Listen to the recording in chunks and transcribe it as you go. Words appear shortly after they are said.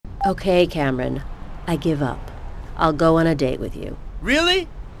Okay, Cameron. I give up. I'll go on a date with you. Really?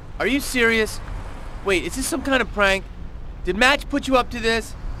 Are you serious? Wait, is this some kind of prank? Did Match put you up to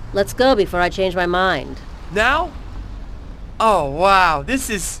this? Let's go before I change my mind. Now? Oh, wow. This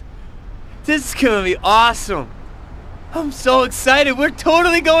is gonna be awesome. I'm so excited. We're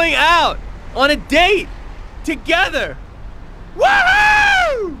totally going out on a date together.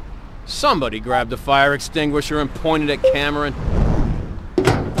 Woohoo! Somebody grabbed a fire extinguisher and pointed at Cameron.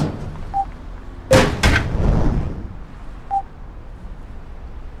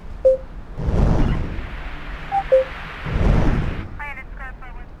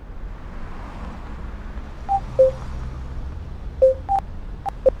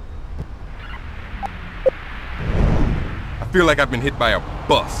 I feel like I've been hit by a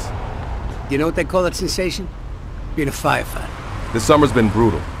bus. You know what they call that sensation? Being a firefighter. This summer's been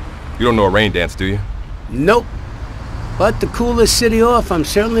brutal. You don't know a rain dance, do you? Nope. But to cool this city off, I'm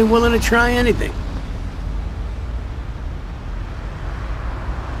certainly willing to try anything.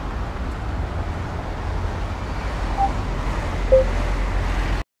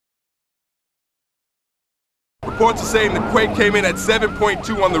 Reports are saying the quake came in at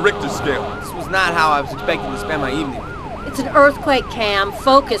 7.2 on the Richter scale. This was not how I was expecting to spend my evening. It's an earthquake, Cam.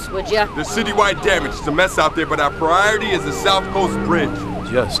 Focus, would ya? There's citywide damage. It's a mess out there, but our priority is the South Coast Bridge.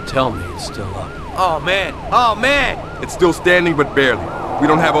 Just tell me it's still up. Oh, man. Oh, man. It's still standing, but barely. We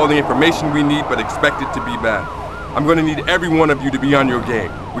don't have all the information we need, but expect it to be bad. I'm gonna need every one of you to be on your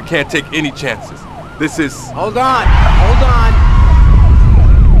game. We can't take any chances. This is... Hold on. Hold on.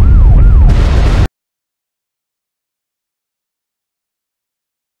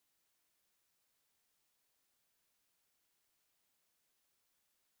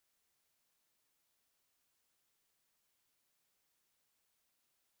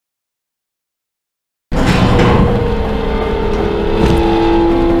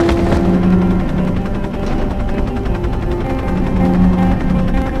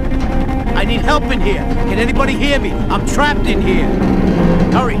 I need help in here. Can anybody hear me? I'm trapped in here.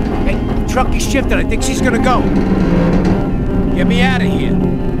 Hurry. Hey, the truck is shifted. I think she's gonna go. Get me out of here.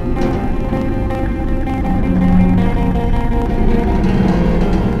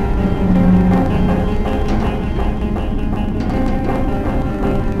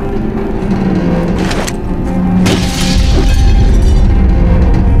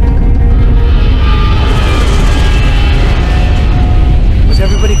 Was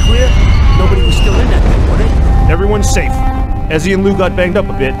everybody clear? Nobody was still in that thing, were they? Everyone's safe. Ezzy and Lou got banged up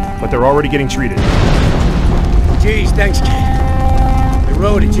a bit, but they're already getting treated. Geez, thanks, kid. The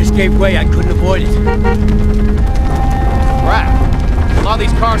road, it just gave way. I couldn't avoid it. Crap. A lot of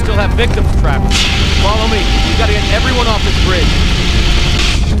these cars still have victims trapped. Follow me. We gotta get everyone off this bridge.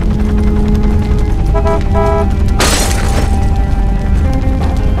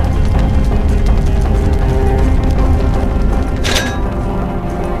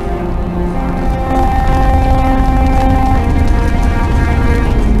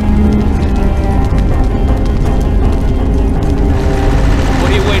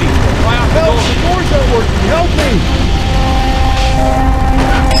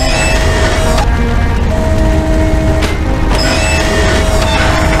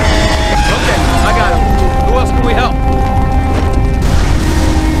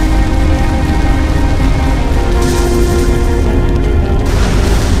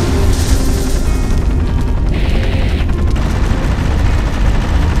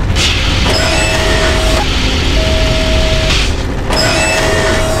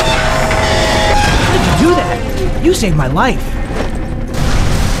 You saved my life.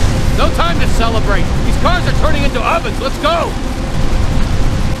 No time to celebrate. These cars are turning into ovens. Let's go.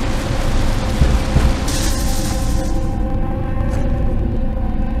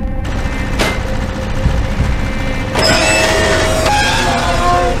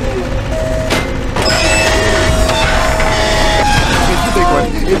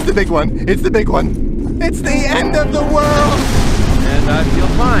 It's the big one. It's the big one. It's the end of the world. And I feel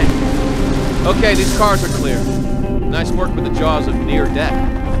fine. Okay, these cars are clear. Nice work with the jaws of near death.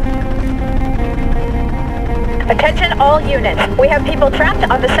 Attention all units. We have people trapped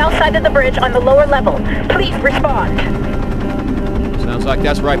on the south side of the bridge on the lower level. Please respond. Sounds like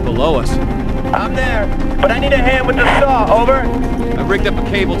that's right below us. I'm there, but I need a hand with the saw. Over. I've rigged up a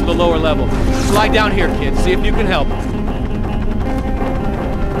cable to the lower level. Slide down here, kid. See if you can help.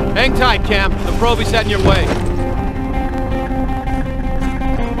 Hang tight, Cam. The probe is set in your way.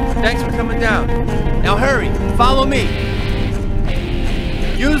 Thanks for coming down. Now hurry, follow me.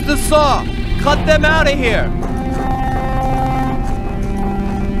 Use the saw. Cut them out of here.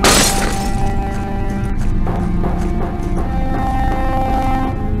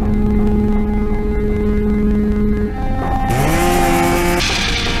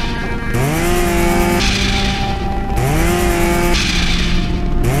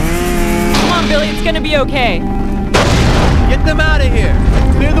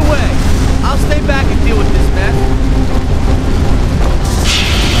 clear the way. I'll stay back and deal with this mess.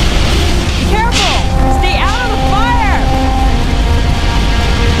 Be careful! Stay out of the fire!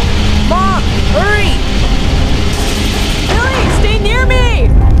 Mom, hurry! Billy, stay near me!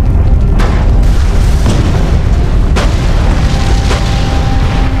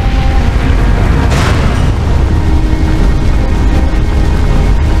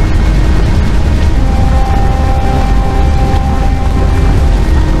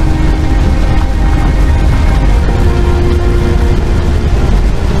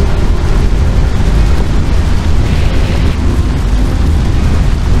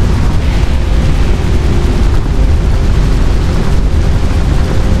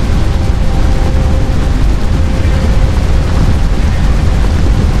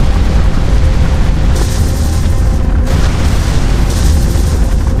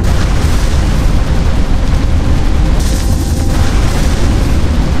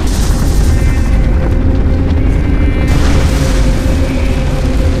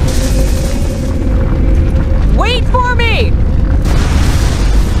 Wait for me!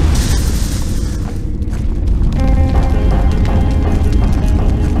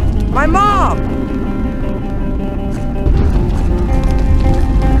 My mom!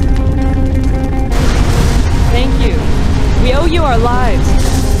 Thank you. We owe you our lives.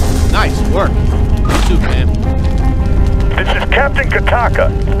 Nice work. You too, Pam. This is Captain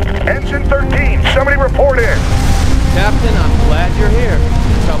Kataka. Engine 13, somebody report in. Captain, I'm glad you're here.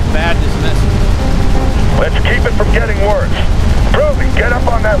 That's how bad this mess is. Let's keep it from getting worse. Brody, get up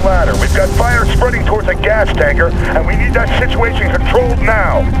on that ladder. We've got fire spreading towards a gas tanker, and we need that situation controlled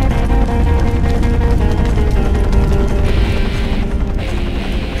now.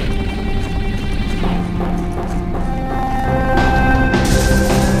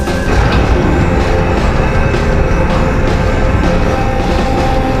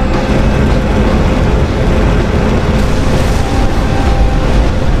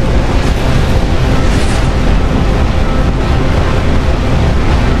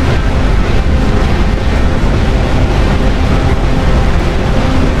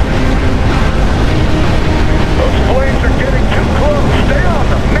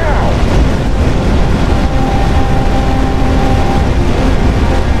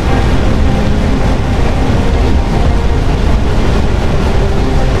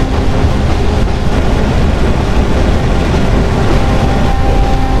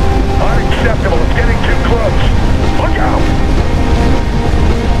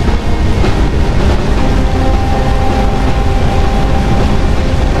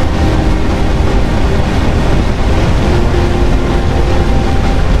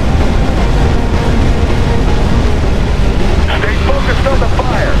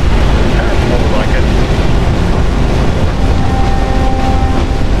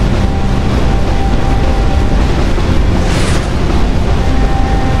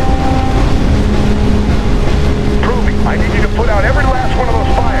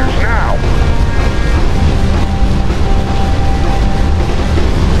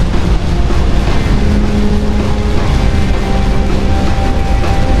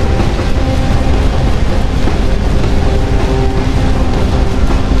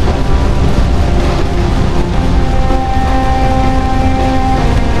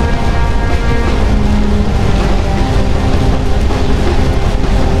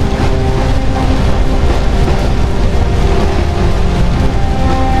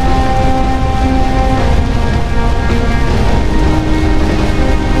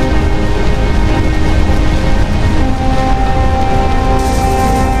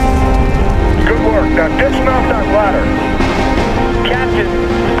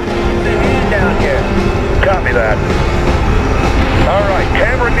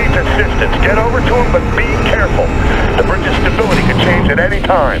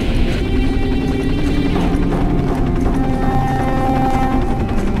 time.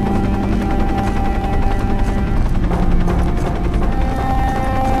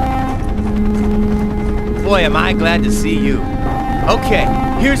 Boy, am I glad to see you. Okay,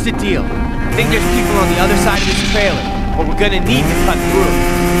 here's the deal. I think there's people on the other side of this trailer, but we're gonna need to cut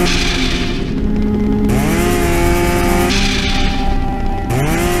through.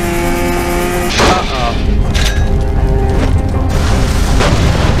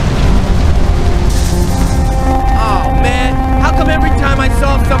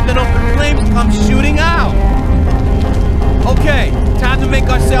 Something up in flames comes shooting out. Okay, time to make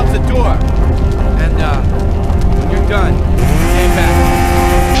ourselves a door. And when you're done, stand back.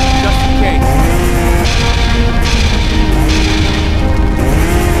 Just in case.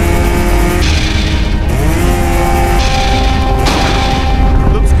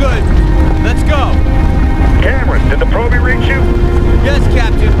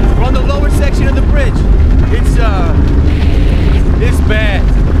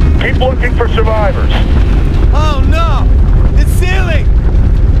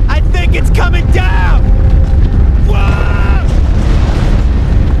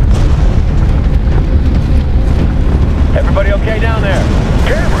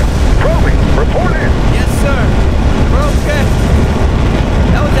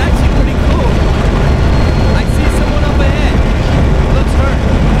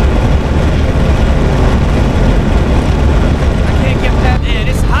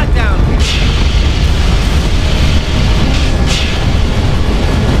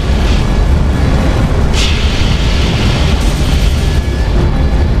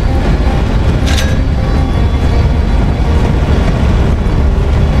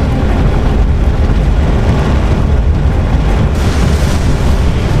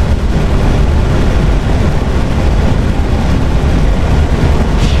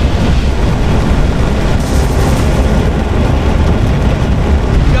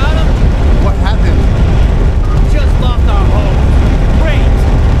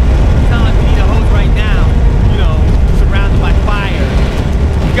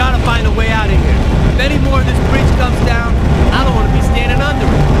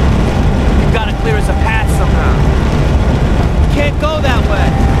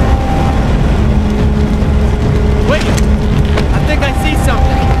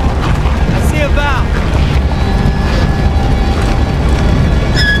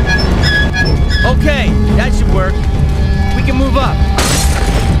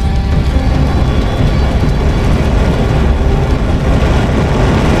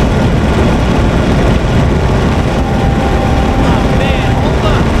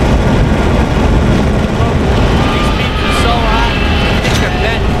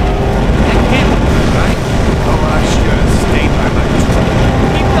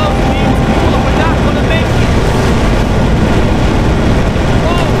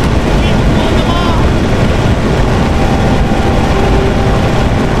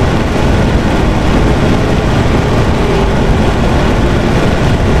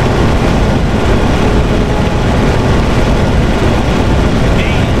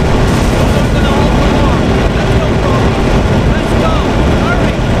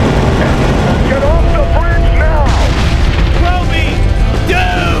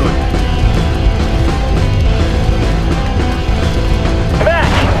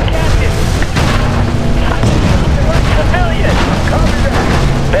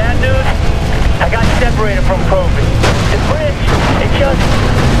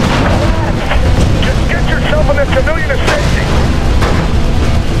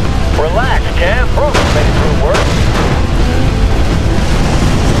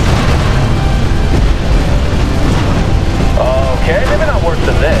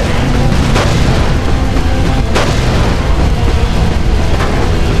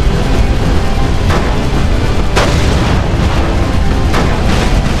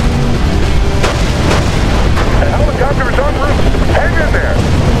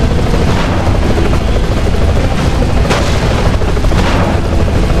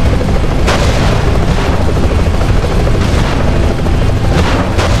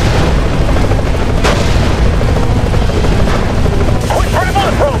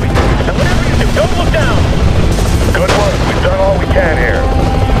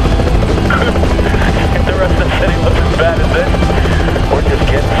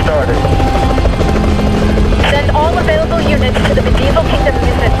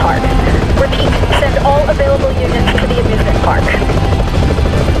 to the amusement park.